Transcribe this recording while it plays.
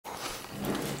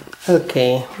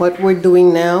Okay, what we're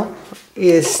doing now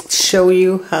is show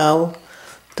you how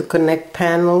to connect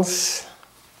panels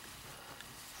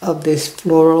of this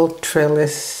floral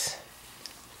trellis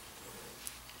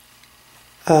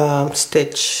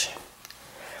stitch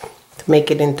to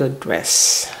make it into a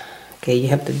dress. Okay, you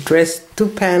have the dress, two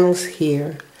panels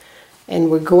here, and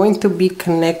we're going to be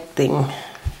connecting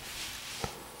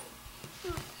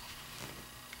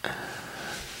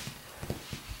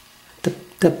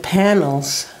the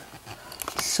panels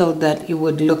so that it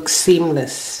would look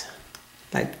seamless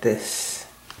like this.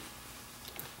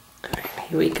 All right,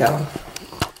 here we go.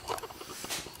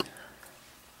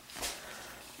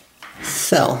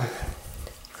 So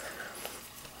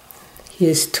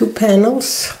here's two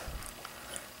panels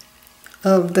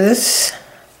of this.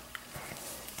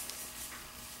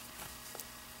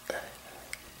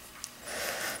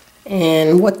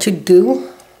 And what you do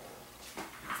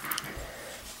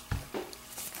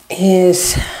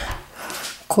is,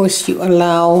 of course, you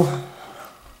allow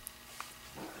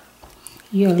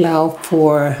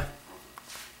for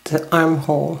the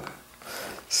armhole.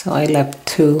 So I left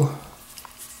two.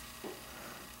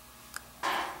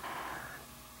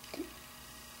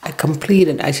 I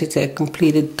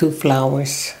completed two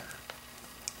flowers.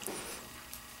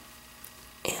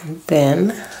 And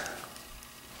then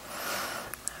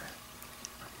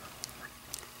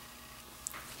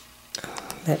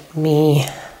let me,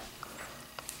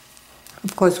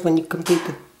 of course, when you complete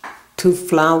the two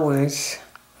flowers,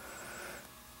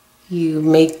 you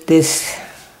make this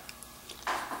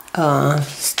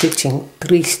stitching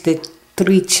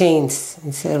three chains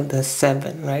instead of the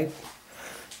 7, right?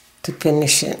 To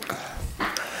finish it.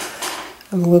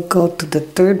 And we'll go to the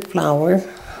third flower,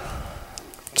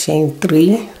 chain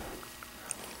 3,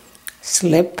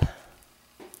 slip,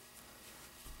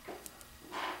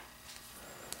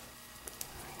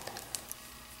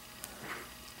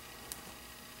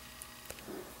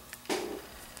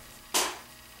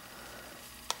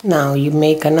 now you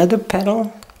make another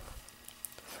petal,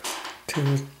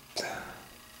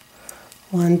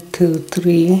 1, 2,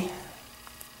 3,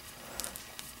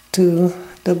 2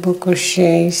 double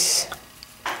crochets,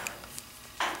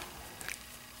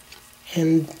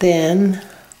 and then,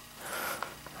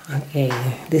 okay,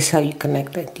 this is how you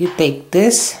connect it. You take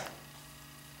this,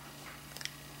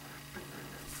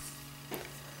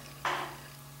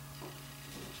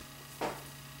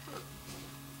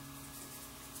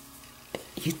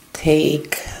 you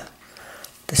take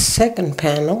the second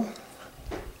panel,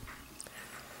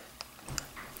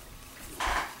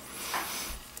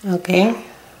 okay,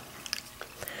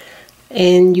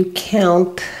 and you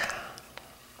count,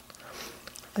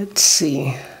 let's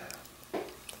see,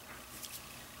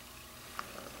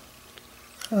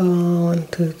 1,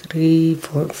 2, 3,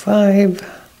 4, 5,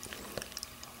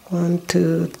 1,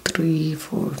 2, 3,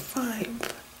 4,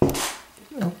 5,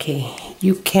 okay,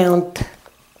 you count,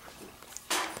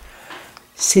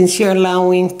 since you're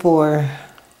allowing for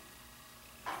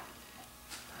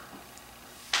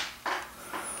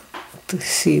to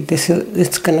see this,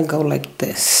 it's gonna go like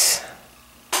this,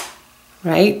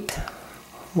 right?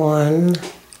 1,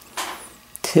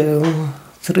 2,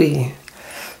 3.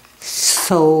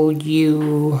 So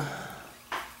you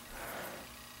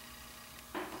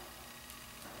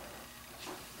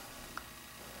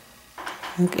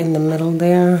look in the middle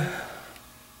there.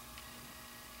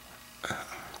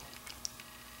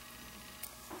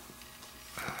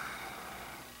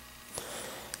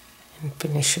 And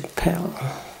finish your petal.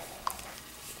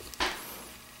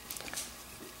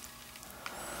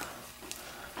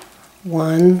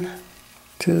 One,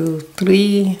 2,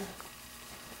 3.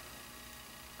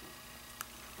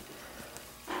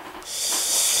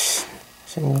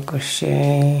 Single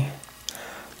crochet,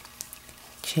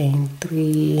 chain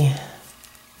 3,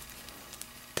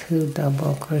 2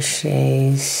 double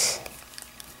crochets,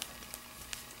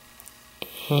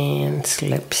 and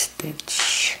slip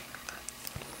stitch.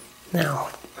 Now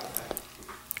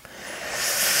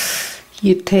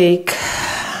you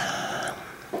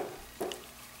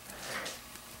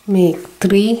make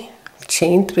 3,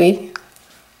 chain 3,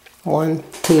 1,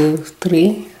 2,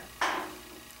 3,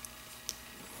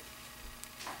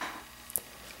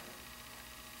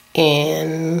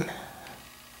 and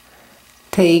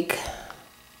take,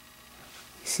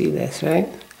 see this, right?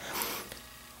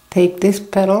 Take this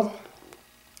petal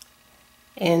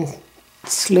and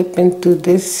slip into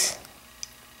this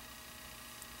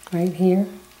right here.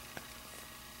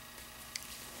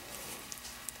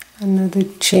 Another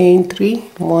chain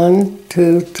 3, 1,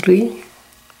 2, 3,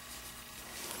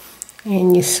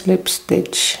 and you slip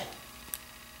stitch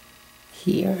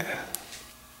here.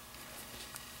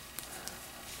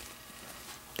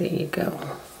 There you go.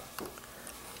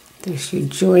 There's your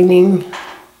joining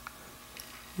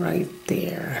right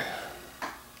there.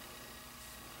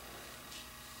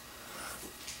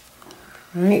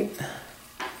 Right?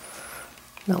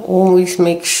 Now always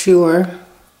make sure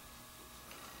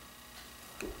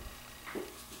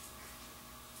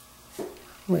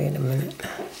wait a minute.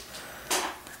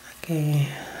 Okay.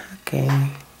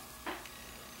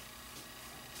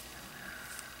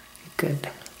 Good.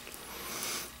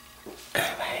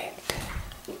 Alright.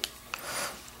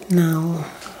 Now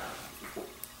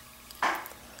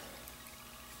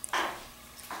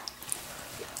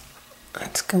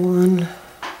let's go on.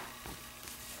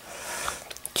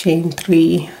 Chain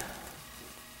 3.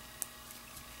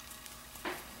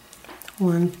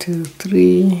 1, 2,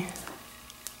 3.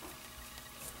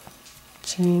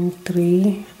 Chain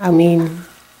 3.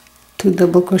 2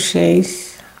 double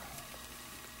crochets.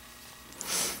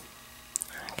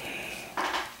 Okay.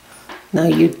 Now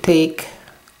you take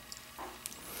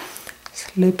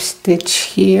slip stitch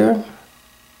here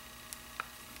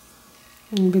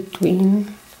in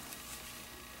between.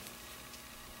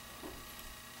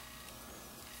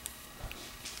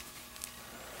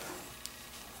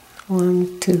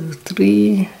 One, two,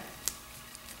 three.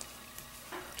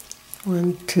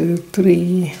 1, 2,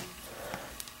 3.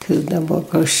 2 double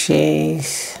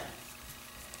crochets.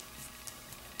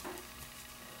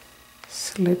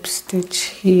 Slip stitch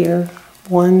here.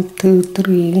 1, 2,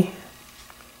 3.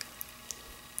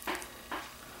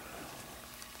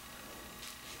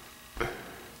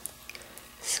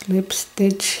 Slip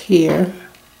stitch here.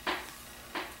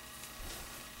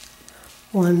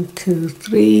 1, 2,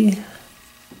 3.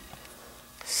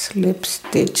 Slip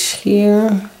stitch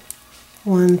here.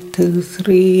 1, 2,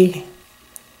 3.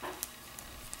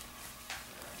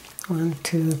 1,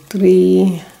 2,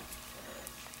 3.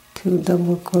 2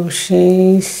 double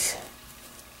crochets.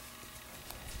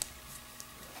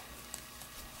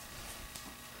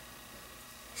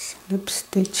 Slip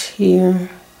stitch here.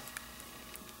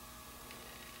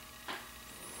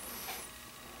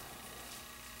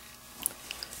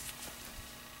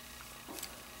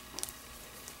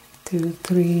 2,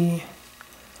 3.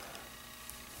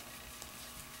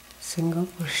 Single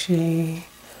crochet,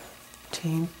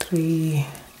 chain 3,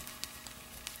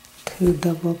 2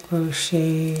 double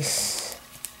crochets,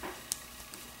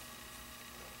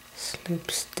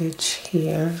 slip stitch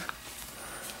here,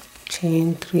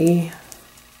 chain 3,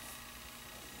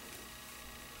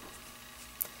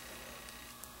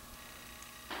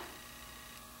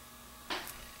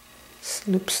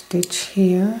 slip stitch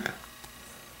here,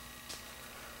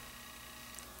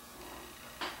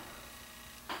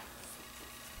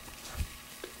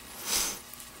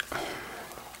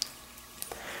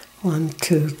 one,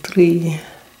 2, 3,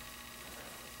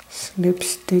 slip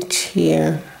stitch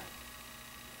here,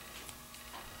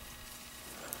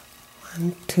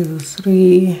 1, 2,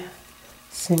 3,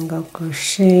 single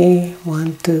crochet,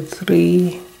 1, 2,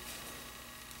 3,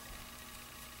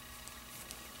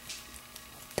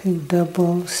 2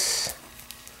 doubles.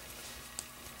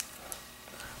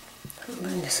 Hold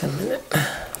on just a minute.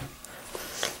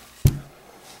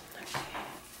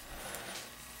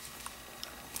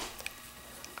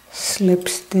 Slip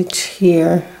stitch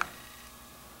here,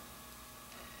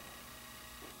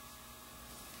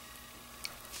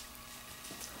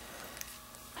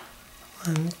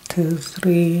 1, 2,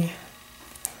 3,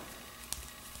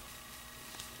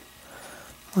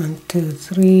 1, 2,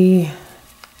 3,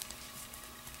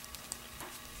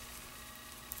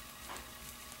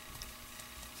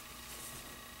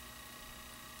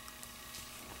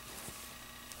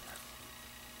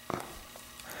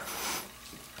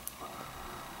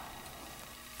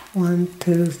 one,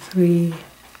 2, 3,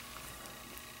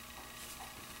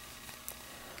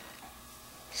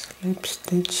 slip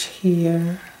stitch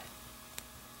here,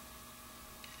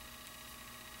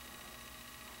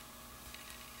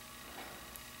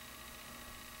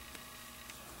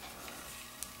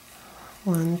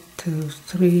 1, 2,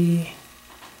 3,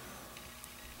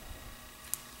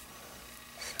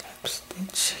 slip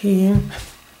stitch here,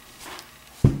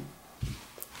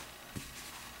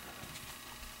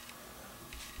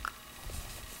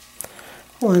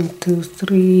 1, 2,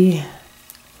 3,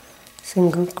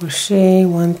 single crochet,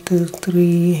 1, 2,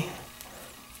 3,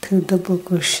 2 double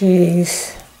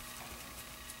crochets,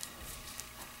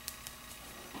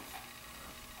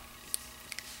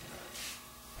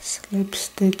 slip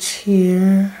stitch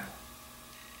here,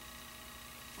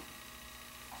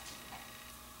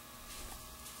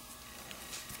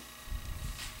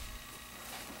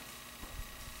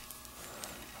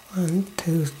 1,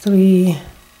 2, 3,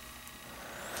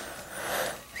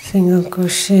 single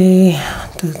crochet,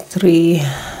 1, 2, 3,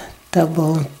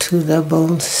 double, 2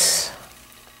 doubles,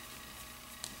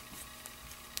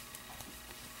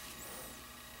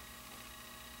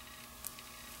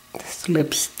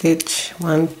 slip stitch,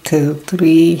 1, 2,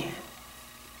 3,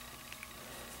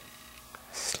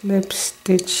 slip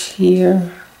stitch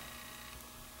here,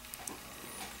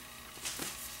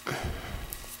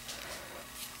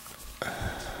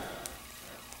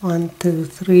 one, two,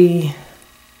 three,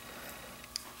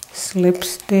 slip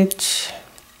stitch,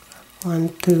 1,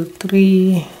 2,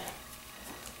 3,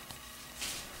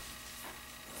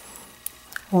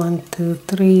 1, 2,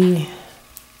 3,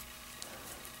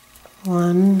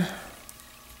 1,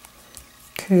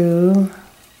 2,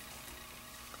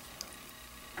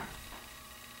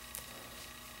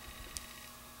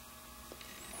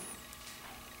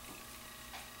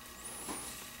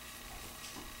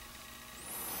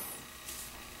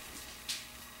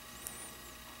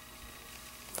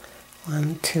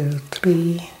 1, 2,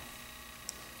 3,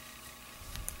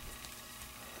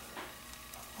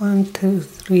 1, 2,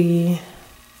 3,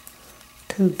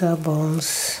 2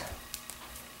 doubles,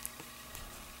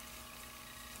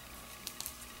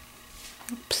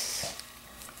 oops,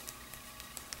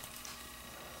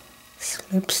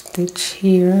 slip stitch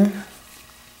here,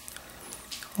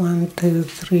 1, 2,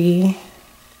 3,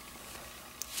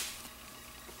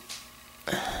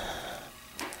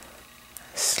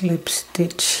 slip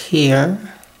stitch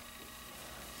here,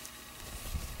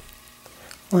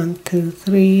 1, 2,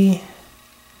 3,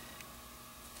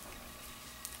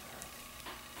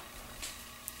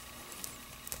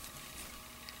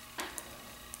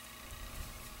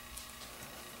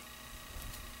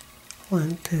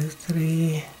 one, two,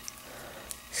 three,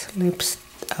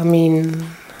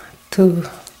 two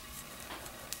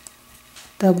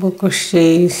double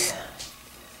crochets,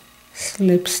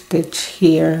 slip stitch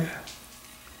here,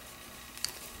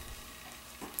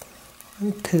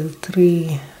 1, 2,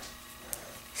 3,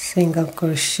 single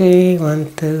crochet,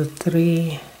 1, 2,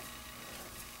 3,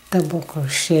 double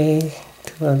crochet,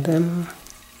 2 of them,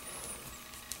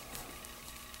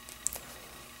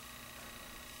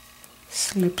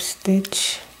 slip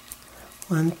stitch,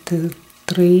 1, 2,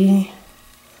 3,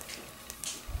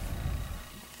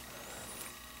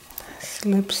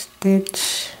 slip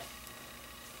stitch,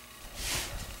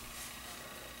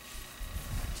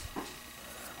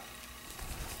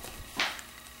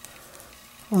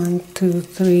 one, two,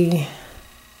 three,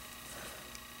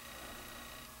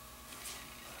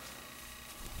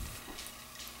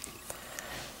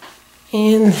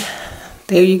 and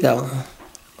there you go.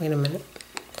 Wait a minute.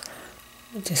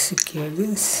 Let me just secure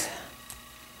this.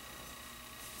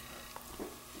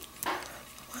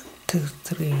 1, 2,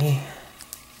 3. 1,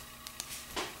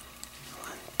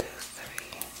 2,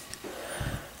 3.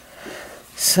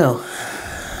 So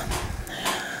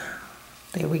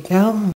there we go.